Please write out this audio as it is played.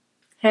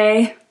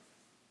Hey,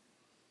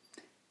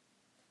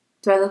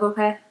 do I look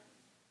okay?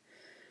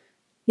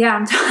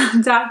 Yeah,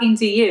 I'm talking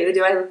to you.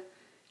 Do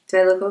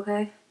I look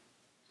okay?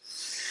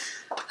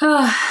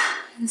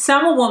 So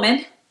I'm a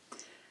woman.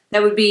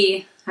 That would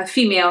be a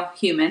female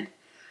human.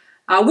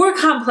 We're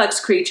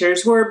complex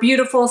creatures. We're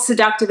beautiful,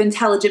 seductive,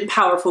 intelligent,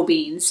 powerful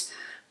beings.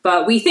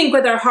 But we think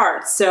with our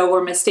hearts, so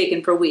we're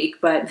mistaken for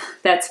weak, but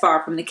that's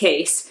far from the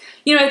case.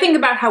 I think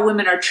about how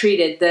women are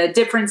treated, the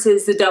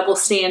differences, the double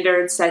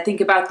standards. I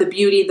think about the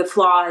beauty, the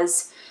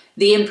flaws,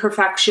 the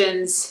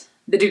imperfections,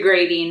 the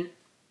degrading,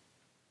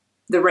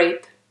 the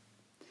rape.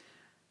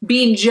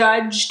 Being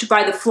judged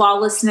by the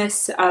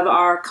flawlessness of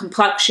our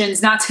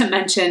complexions, not to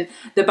mention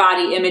the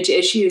body image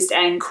issues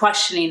and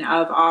questioning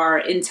of our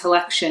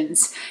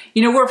intellections.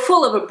 We're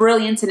full of a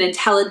brilliance and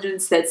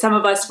intelligence that some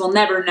of us will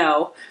never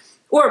know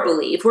or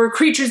believe. We're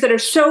creatures that are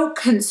so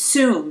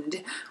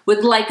consumed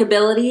with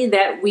likability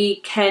that we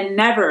can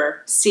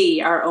never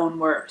see our own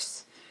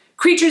worth.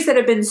 Creatures that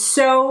have been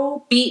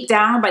so beat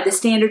down by the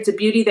standards of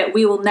beauty that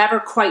we will never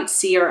quite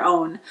see our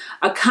own.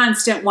 A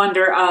constant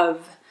wonder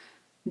of,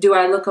 do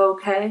I look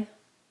okay?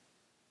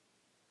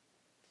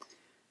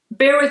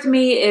 Bear with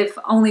me if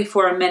only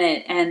for a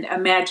minute and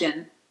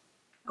imagine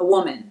a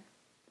woman.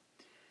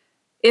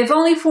 If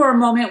only for a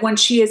moment when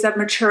she is of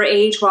mature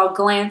age while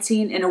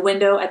glancing in a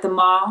window at the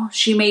mall,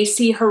 she may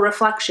see her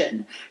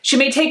reflection. She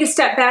may take a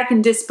step back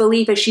in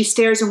disbelief as she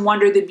stares and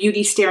wonder the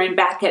beauty staring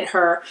back at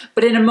her.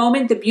 But in a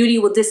moment, the beauty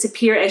will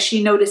disappear as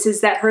she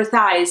notices that her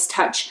thighs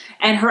touch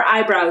and her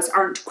eyebrows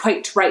aren't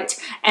quite right.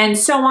 And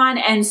so on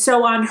and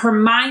so on. Her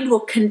mind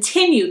will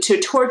continue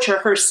to torture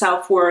her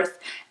self-worth.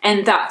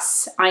 And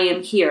thus, I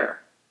am here,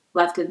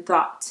 left in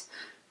thought.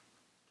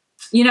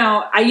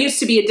 I used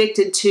to be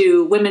addicted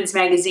to women's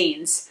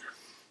magazines,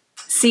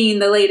 seeing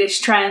the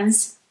latest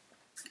trends.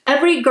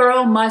 Every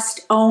girl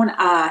must own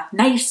a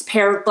nice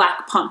pair of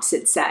black pumps,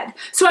 it said.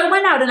 So I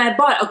went out and I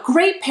bought a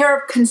great pair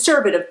of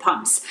conservative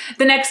pumps.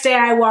 The next day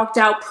I walked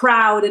out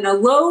proud in a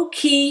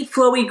low-key,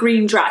 flowy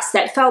green dress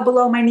that fell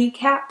below my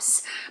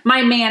kneecaps.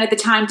 My man at the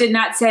time did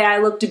not say I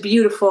looked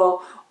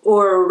beautiful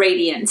or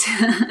radiant,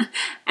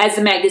 as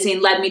the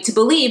magazine led me to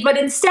believe, but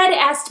instead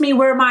asked me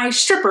where my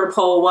stripper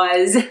pole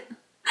was.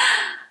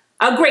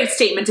 A great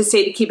statement to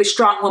say to keep a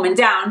strong woman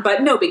down,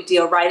 but no big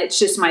deal, right? It's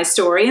just my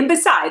story. And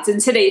besides, in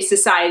today's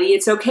society,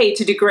 it's okay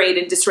to degrade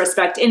and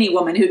disrespect any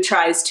woman who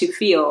tries to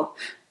feel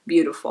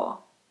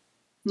beautiful.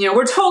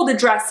 We're told to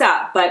dress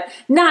up, but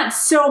not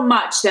so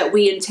much that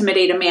we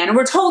intimidate a man. And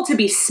we're told to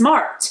be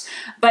smart,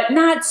 but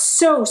not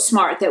so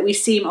smart that we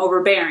seem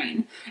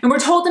overbearing. And we're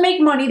told to make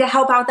money to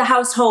help out the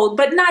household,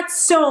 but not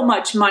so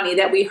much money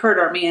that we hurt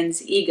our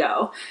man's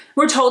ego.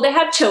 We're told to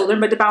have children,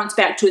 but to bounce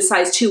back to a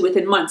size 2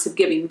 within months of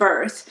giving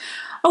birth.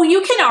 Oh,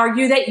 you can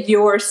argue that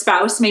your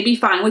spouse may be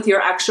fine with your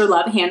extra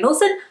love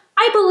handles, and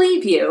I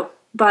believe you,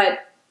 but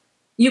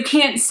you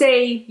can't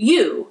say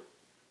you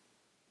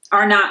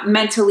are not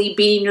mentally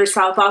beating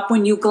yourself up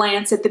when you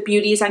glance at the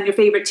beauties on your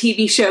favorite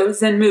TV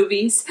shows and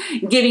movies,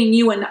 giving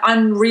you an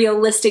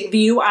unrealistic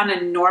view on a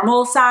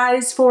normal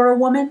size for a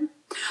woman.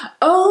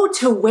 Oh,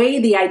 to weigh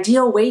the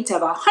ideal weight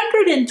of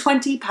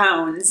 120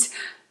 pounds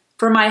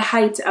for my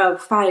height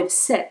of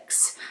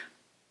 5'6".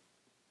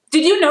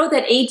 Did you know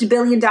that $8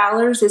 billion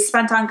is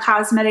spent on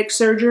cosmetic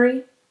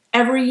surgery?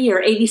 Every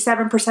year,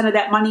 87% of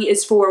that money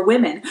is for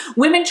women.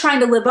 Women trying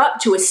to live up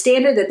to a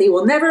standard that they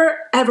will never,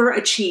 ever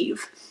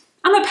achieve.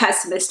 I'm a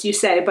pessimist, you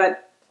say,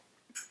 but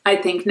I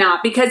think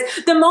not, because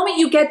the moment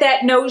you get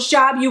that nose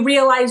job, you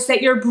realize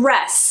that your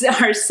breasts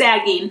are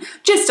sagging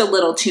just a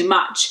little too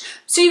much.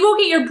 So you go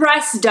get your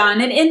breasts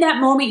done, and in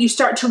that moment, you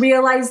start to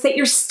realize that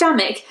your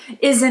stomach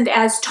isn't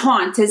as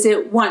taut as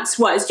it once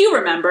was. You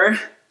remember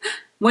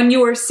when you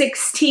were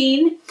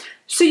 16?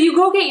 So you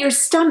go get your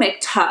stomach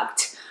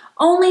tucked,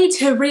 only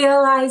to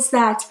realize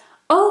that,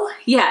 oh,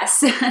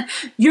 yes,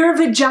 your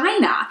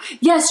vagina.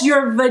 Yes,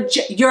 your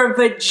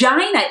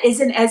vagina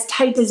isn't as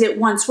tight as it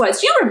once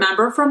was. You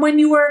remember from when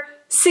you were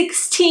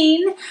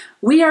 16?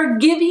 We are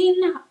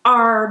giving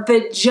our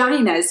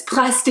vaginas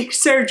plastic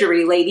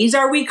surgery, ladies.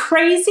 Are we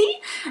crazy?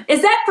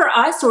 Is that for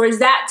us, or is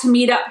that to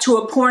meet up to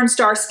a porn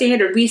star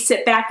standard? We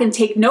sit back and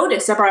take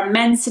notice of our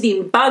men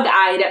sitting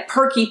bug-eyed at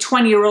perky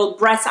 20-year-old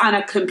breasts on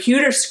a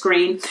computer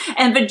screen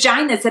and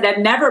vaginas that have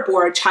never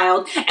bore a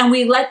child, and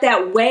we let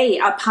that weigh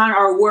upon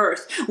our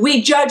worth.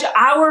 We judge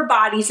our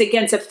bodies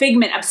against a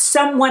figment of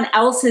someone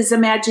else's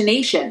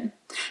imagination,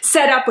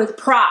 set up with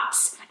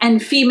props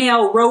and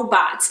female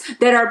robots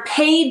that are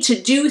paid to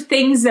do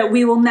things that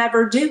we will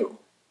never do.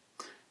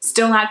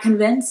 Still not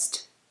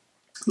convinced?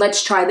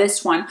 Let's try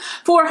this one.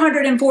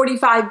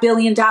 $445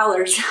 billion.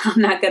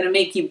 I'm not going to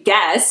make you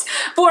guess.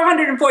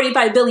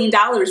 $445 billion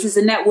is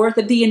the net worth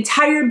of the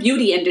entire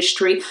beauty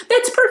industry.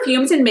 That's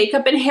perfumes and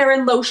makeup and hair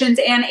and lotions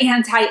and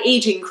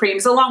anti-aging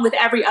creams, along with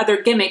every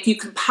other gimmick you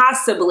could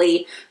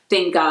possibly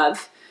think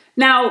of.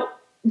 Now,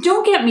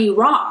 don't get me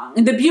wrong,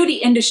 the beauty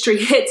industry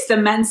hits the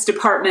men's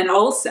department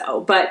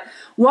also, but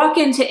Walk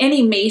into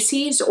any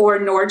Macy's or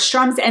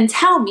Nordstrom's and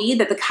tell me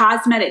that the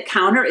cosmetic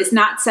counter is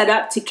not set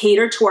up to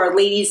cater to our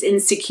ladies'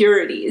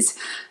 insecurities.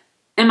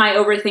 Am I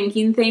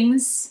overthinking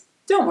things?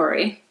 Don't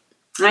worry.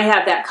 I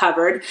have that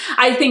covered.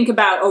 I think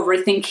about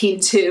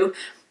overthinking too.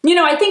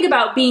 I think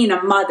about being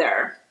a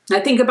mother. I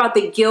think about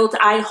the guilt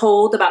I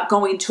hold about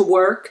going to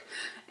work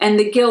and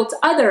the guilt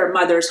other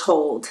mothers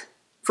hold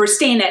for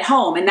staying at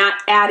home and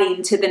not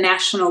adding to the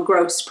national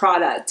gross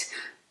product.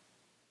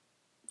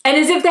 And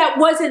as if that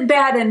wasn't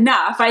bad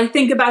enough, I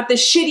think about the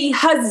shitty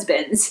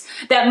husbands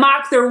that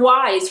mock their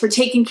wives for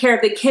taking care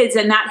of the kids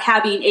and not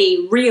having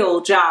a real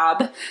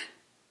job.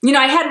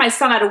 I had my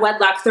son out of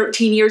wedlock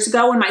 13 years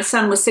ago when my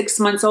son was 6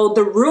 months old.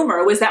 The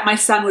rumor was that my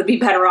son would be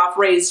better off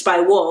raised by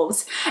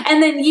wolves.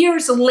 And then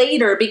years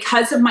later,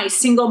 because of my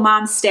single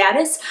mom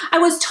status, I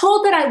was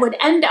told that I would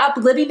end up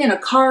living in a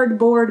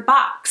cardboard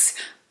box.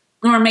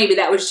 Or maybe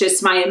that was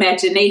just my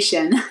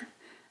imagination,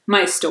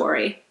 my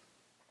story.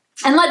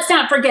 And let's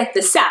not forget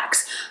the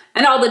sex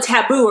and all the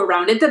taboo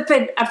around it,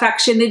 the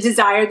affection, the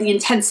desire, the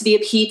intensity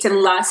of heat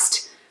and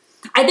lust.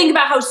 I think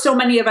about how so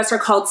many of us are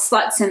called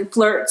sluts and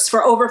flirts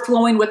for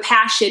overflowing with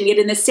passion, yet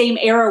in the same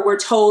era we're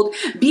told,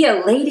 be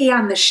a lady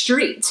on the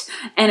street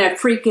and a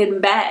freak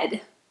in bed.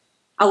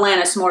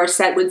 Alanis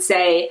Morissette would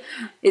say,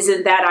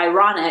 isn't that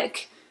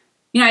ironic?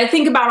 I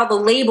think about all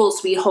the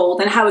labels we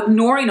hold and how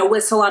ignoring a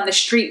whistle on the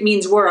street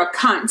means we're a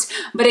cunt,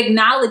 but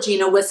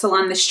acknowledging a whistle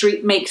on the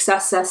street makes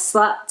us a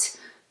slut.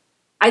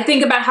 I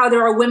think about how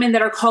there are women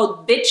that are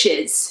called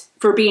bitches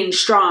for being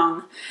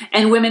strong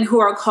and women who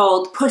are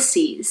called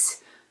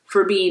pussies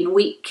for being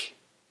weak.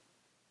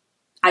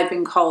 I've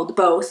been called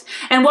both.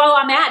 And while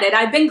I'm at it,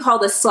 I've been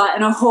called a slut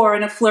and a whore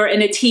and a flirt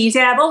and a tease,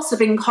 and I've also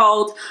been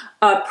called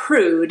a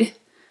prude.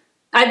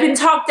 I've been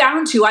talked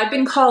down to. I've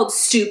been called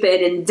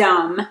stupid and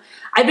dumb.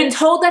 I've been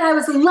told that I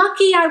was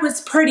lucky I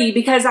was pretty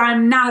because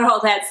I'm not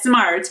all that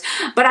smart,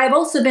 but I've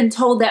also been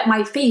told that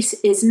my face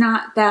is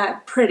not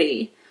that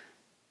pretty.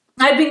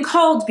 I've been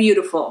called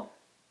beautiful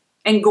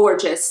and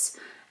gorgeous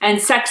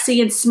and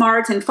sexy and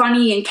smart and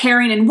funny and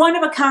caring and one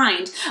of a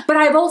kind, but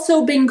I've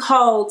also been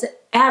called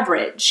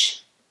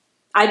average.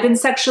 I've been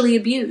sexually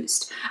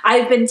abused.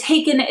 I've been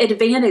taken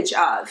advantage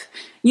of.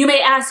 You may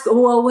ask,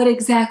 well, what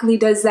exactly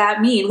does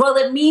that mean? Well,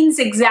 it means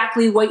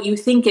exactly what you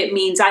think it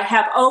means. I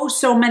have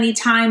so many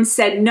times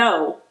said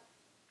no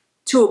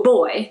to a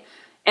boy,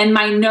 and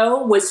my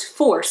no was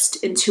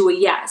forced into a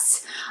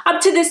yes. Up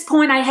to this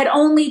point, I had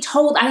only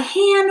told a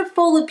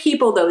handful of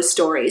people those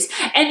stories,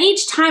 and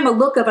each time a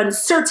look of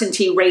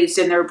uncertainty raised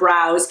in their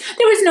brows.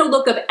 There was no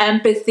look of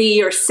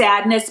empathy or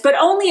sadness, but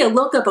only a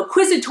look of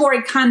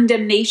accusatory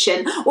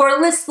condemnation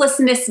or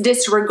listlessness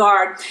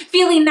disregard,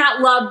 feeling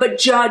not loved but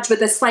judged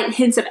with a slight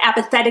hints of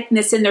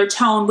apatheticness in their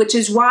tone, which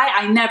is why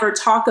I never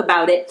talk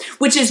about it,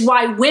 which is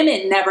why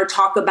women never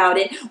talk about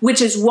it,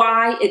 which is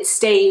why it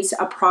stays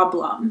a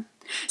problem.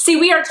 See,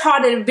 we are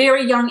taught at a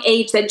very young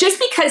age that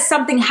just because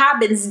something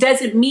happens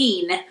doesn't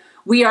mean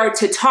we are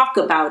to talk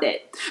about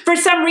it. For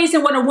some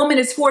reason, when a woman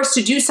is forced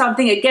to do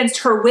something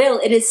against her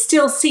will, it is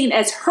still seen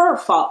as her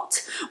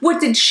fault.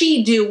 What did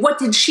she do? What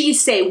did she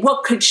say?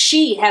 What could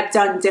she have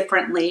done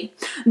differently?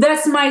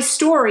 Thus, my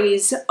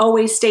stories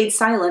always stayed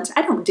silent.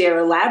 I don't dare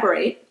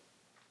elaborate.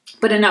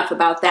 But enough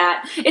about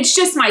that. It's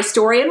just my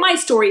story, and my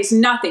story is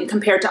nothing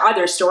compared to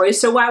other stories,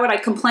 so why would I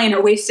complain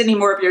or waste any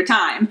more of your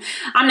time?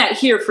 I'm not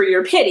here for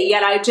your pity,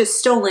 yet I've just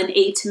stolen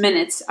 8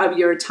 minutes of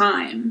your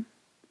time.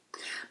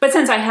 But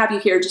since I have you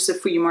here, just a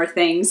few more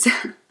things.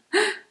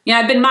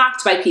 I've been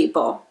mocked by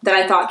people that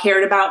I thought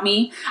cared about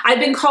me. I've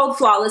been called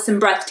flawless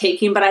and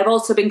breathtaking, but I've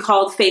also been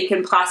called fake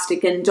and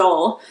plastic and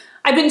dull.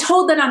 I've been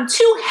told that I'm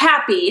too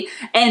happy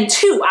and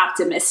too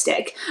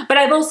optimistic, but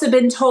I've also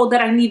been told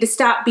that I need to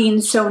stop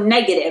being so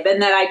negative and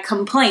that I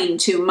complain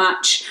too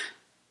much.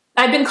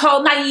 I've been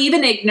called naive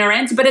and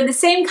ignorant, but in the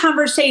same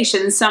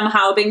conversation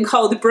somehow been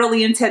called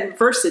brilliant and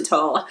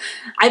versatile.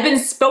 I've been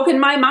spoken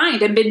my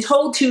mind and been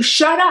told to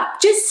shut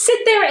up, just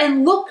sit there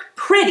and look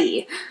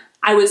pretty.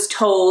 I was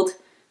told.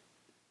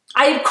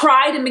 I have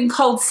cried and been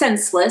called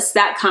senseless.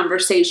 That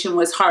conversation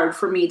was hard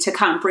for me to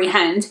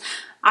comprehend.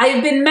 I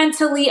have been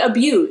mentally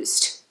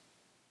abused.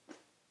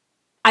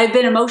 I've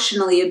been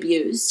emotionally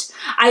abused.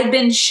 I've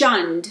been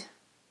shunned,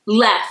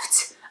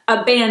 left,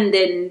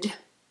 abandoned,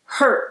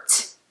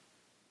 hurt.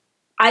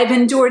 I've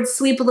endured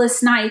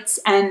sleepless nights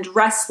and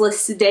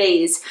restless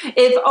days.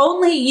 If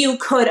only you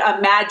could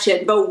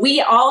imagine, but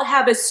we all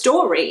have a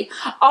story,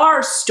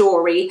 our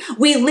story.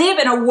 We live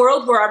in a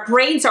world where our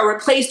brains are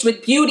replaced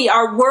with beauty,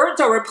 our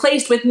words are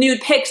replaced with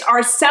nude pics,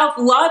 our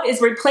self-love is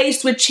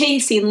replaced with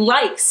chasing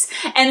likes,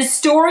 and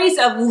stories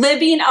of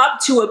living up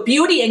to a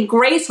beauty and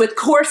grace with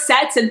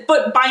corsets and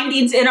foot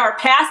bindings in our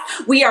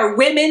past. We are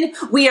women,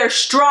 we are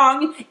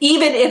strong,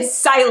 even if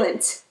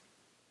silent.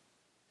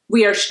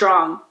 We are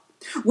strong.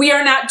 We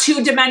are not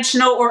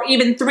two-dimensional or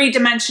even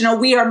three-dimensional.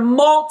 We are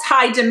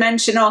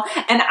multi-dimensional,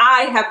 and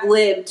I have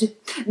lived.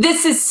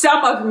 This is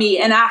some of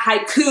me in a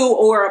haiku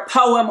or a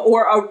poem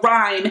or a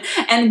rhyme.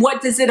 And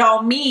what does it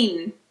all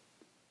mean?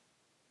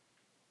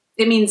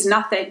 It means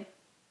nothing.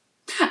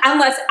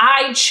 unless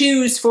I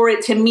choose for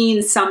it to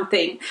mean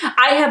something.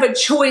 I have a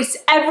choice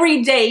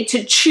every day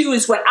to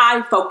choose what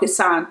I focus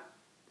on,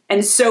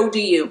 and so do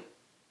you.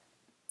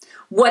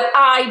 What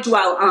I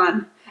dwell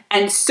on,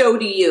 and so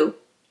do you.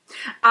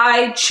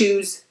 I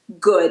choose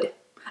good.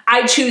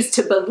 I choose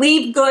to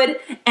believe good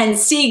and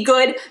see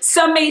good.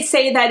 Some may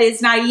say that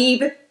is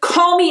naive.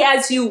 Call me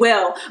as you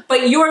will,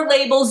 but your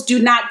labels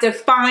do not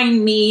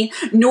define me,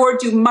 nor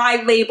do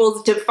my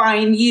labels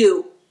define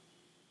you.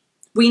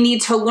 We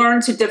need to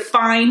learn to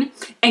define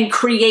and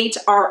create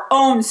our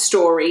own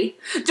story.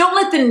 Don't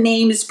let the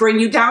names bring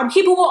you down.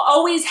 People will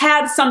always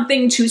have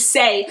something to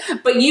say,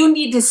 but you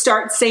need to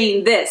start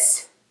saying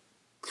this: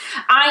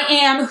 I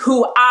am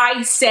who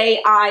I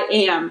say I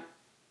am.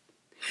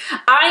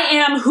 I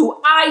am who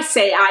I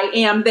say I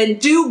am. Then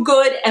do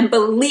good and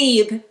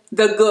believe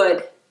the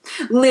good.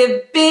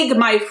 Live big,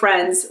 my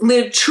friends.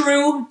 Live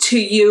true to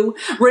you.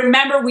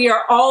 Remember, we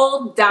are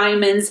all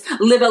diamonds.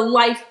 Live a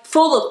life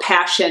full of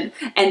passion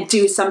and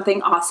do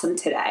something awesome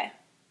today.